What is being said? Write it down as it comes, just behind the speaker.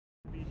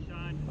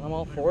I'm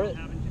all for it.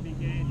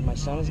 My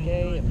son is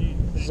gay.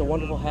 And this is a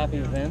wonderful, happy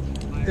event.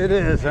 It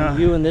is, huh?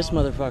 You and this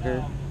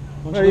motherfucker.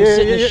 Why don't you go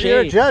sit in the shade?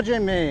 You're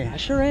judging me. I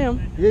sure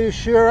am. You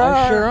sure are.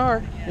 I sure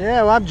are.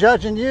 Yeah, well, I'm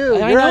judging you.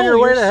 I You're know, on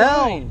your way to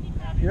sign.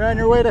 hell. You're on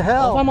your way to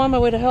hell. Well, if I'm on my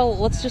way to hell,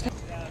 let's just...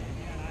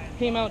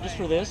 Came out just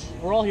for this.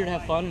 We're all here to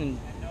have fun and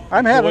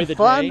I'm having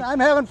fun. Day.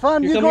 I'm having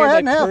fun. You're You go ahead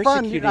and by have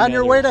fun. You're on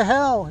your way to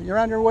hell. You're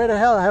on your way to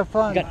hell. Have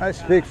fun. I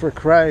speak for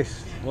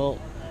Christ. Well,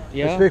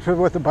 yeah. I speak for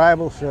what the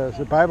Bible says.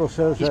 The Bible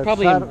says he's that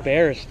probably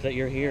embarrassed that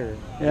you're here.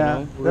 Yeah.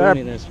 You know,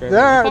 ruining this for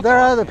there are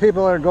other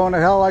people that are going to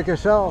hell like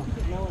yourself.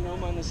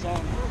 Melanoma on the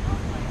side.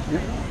 Yeah.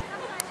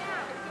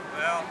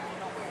 Well,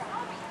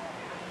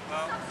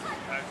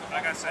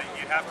 like I said,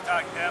 you'd have to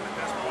talk to him at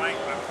this point.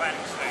 I'm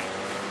planning to stay.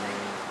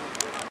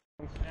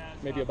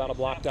 Maybe about a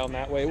block down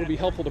that way. It would be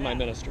helpful to my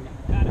ministry.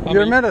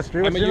 Your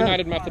ministry? I'm a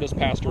United Methodist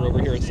pastor over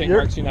here at St.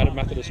 Mark's United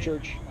Methodist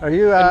Church. Are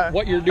you? And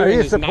what you're doing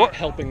is not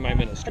helping my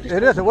ministry.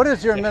 It isn't. What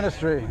is your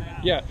ministry?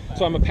 Yeah,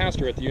 so I'm a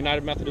pastor at the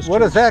United Methodist Church. What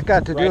does that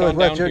got to do with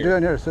what you're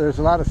doing here? So there's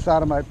a lot of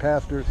sodomite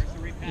pastors.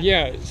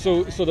 Yeah,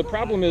 so the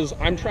problem is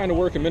I'm trying to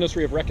work a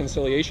ministry of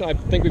reconciliation. I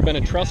think we've been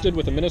entrusted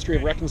with a ministry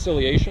of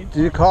reconciliation.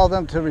 Do you call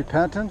them to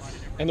repentance?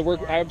 And the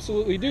work, I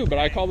absolutely do, but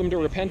I call them to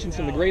repentance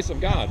and the grace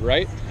of God,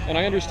 right? And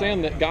I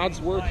understand that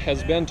God's work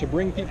has been to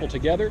bring people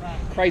together.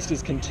 Christ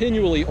is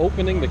continually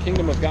opening the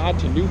kingdom of God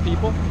to new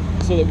people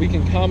so that we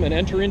can come and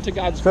enter into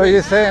God's grace. So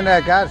you're saying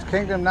that God's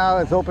kingdom now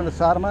is open to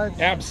sodomites?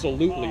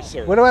 Absolutely,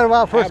 sir. What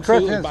about 1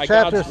 Corinthians by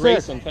chapter God's 6?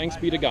 Grace and thanks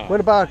be to God. What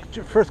about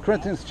 1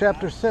 Corinthians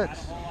chapter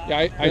 6?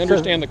 Yeah, I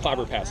understand the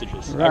clobber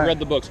passages. Right. I've read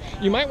the books.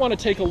 You might want to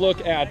take a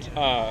look at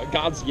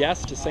God's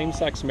Yes to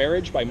Same-Sex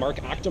Marriage by Mark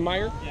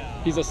Ochtemeier.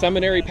 He's a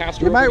seminary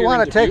pastor. You might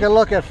want to take a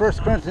look at 1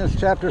 Corinthians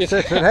chapter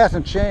 6. It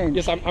hasn't changed.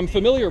 Yes, I'm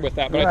familiar with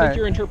that, but I think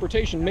your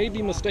interpretation may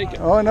be mistaken.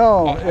 Oh,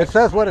 no. It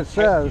says what it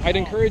says. I'd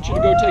encourage you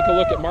to go take a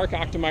look at Mark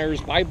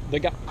Ochtemeier's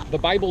the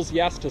Bible's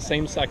Yes to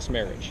Same-Sex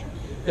Marriage.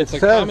 It's a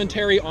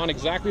commentary on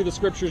exactly the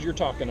scriptures you're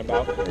talking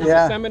about. He's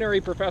a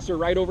seminary professor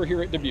right over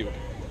here at Dubuque.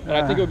 And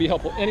I think it would be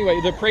helpful.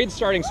 Anyway, the parade's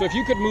starting, so if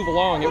you could move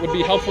along, it would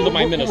be helpful to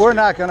my ministry. We're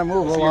not going to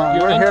move along.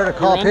 We're here to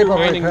call people.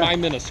 You're undermining my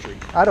ministry.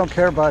 I don't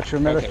care about your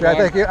ministry.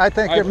 Okay, well, I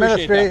think your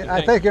ministry.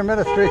 I think your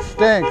ministry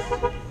stinks.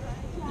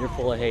 You're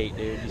full of hate,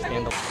 dude. You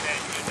stand up.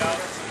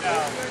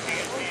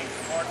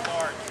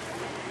 Lord,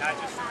 not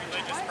just a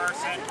religious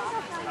person,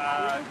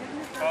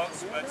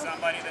 folks, but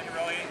somebody that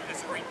really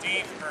is a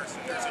redeemed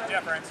person. There's a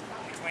difference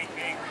between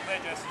being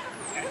religious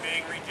and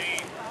being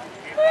redeemed.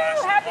 We've lost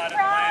the blood of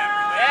the Lamb.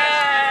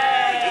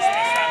 Religious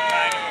be some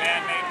kind of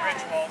man-made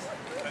rituals,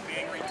 but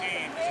being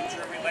redeemed is a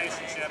true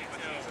relationship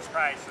with Jesus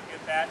Christ. So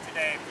get that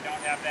today if you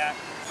don't have that.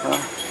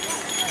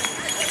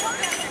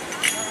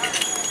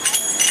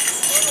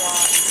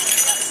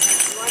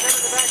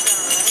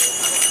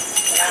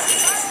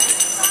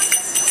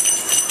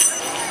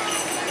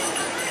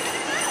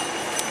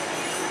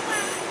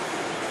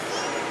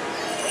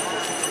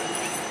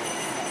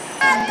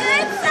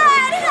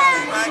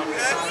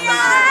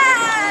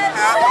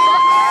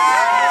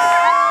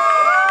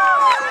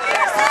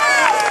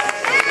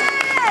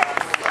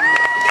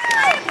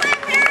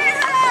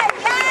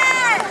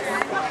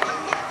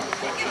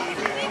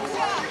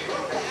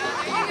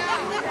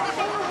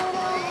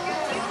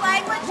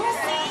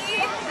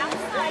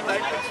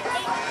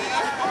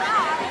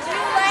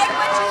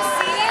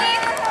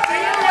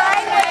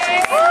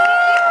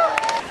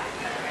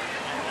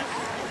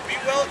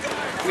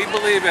 We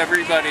believe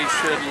everybody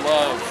should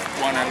love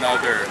one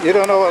another. You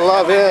don't know what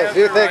love is.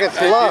 You think it's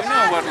lust. You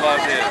know what love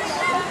is.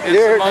 It's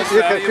the most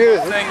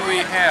valuable thing we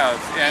have,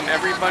 and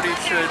everybody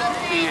should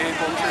be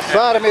able to have.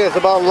 Sodomy is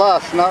about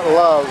lust, not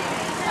love.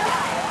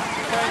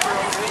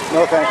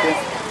 No, thank you.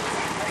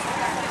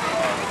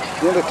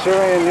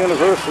 Unitarian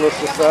Universalist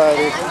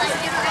Society.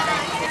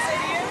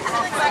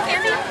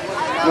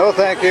 No,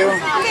 thank you.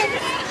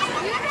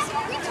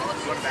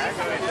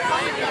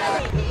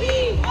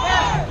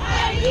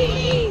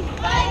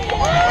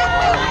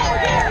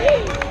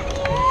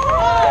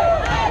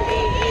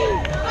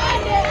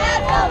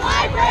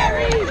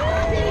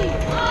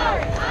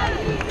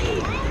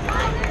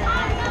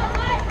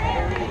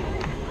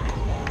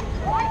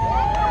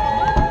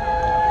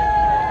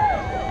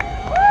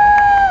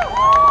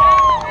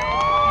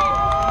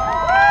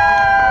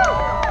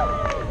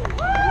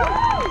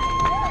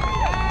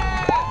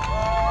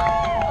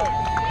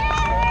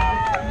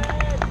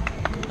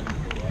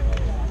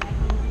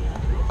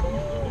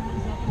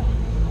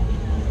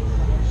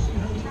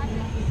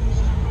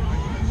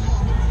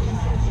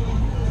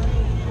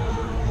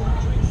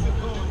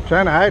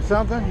 Trying to hide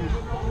something?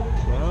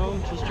 No,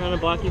 just trying to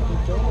block you from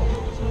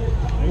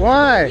filming.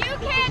 Why? You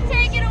can't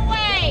take it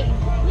away.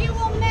 You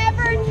will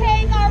never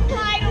take our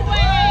pride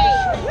away.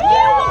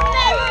 You will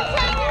never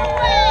take it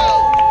away.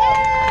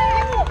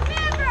 You will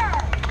never.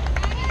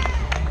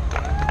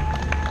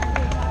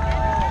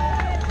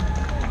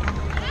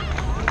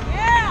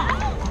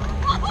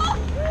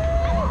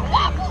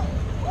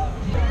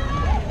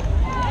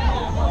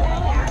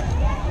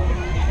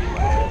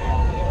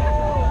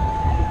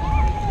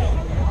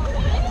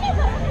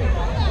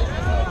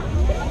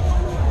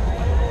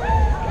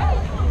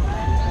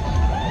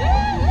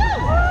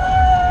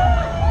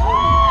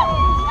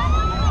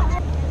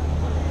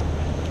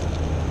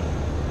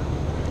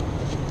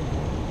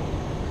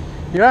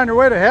 You're on your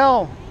way to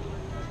hell,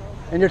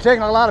 and you're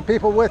taking a lot of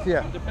people with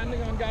you. Depending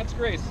on God's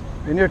grace.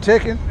 And you're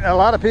taking a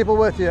lot of people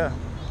with you.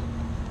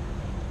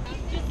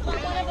 Just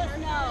let one of us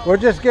know. We're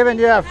just giving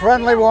you a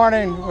friendly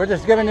warning. We're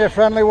just giving you a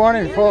friendly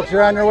warning, folks.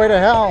 You're on your way to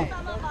hell.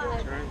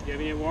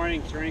 Giving you a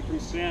warning, turning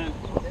from sin.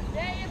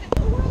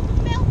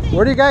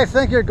 Where do you guys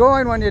think you're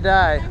going when you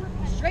die?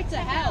 Straight to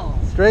hell.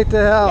 Straight to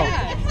hell.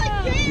 Yeah. It's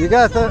like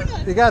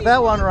games. You got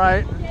that one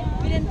right.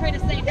 We didn't pray to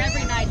Saint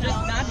every night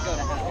just not to go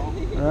to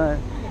hell. All right.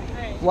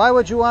 Why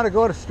would you want to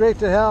go straight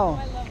to hell?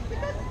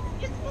 Because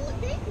it's full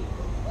of games.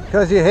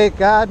 Because you hate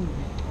God?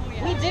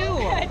 We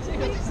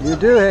do. You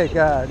do hate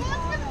God.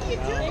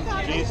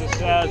 Jesus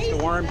says,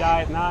 the worm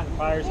dieth not, the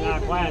fire's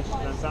not quenched.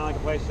 Doesn't sound like a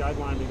place I'd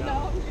want to be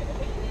going.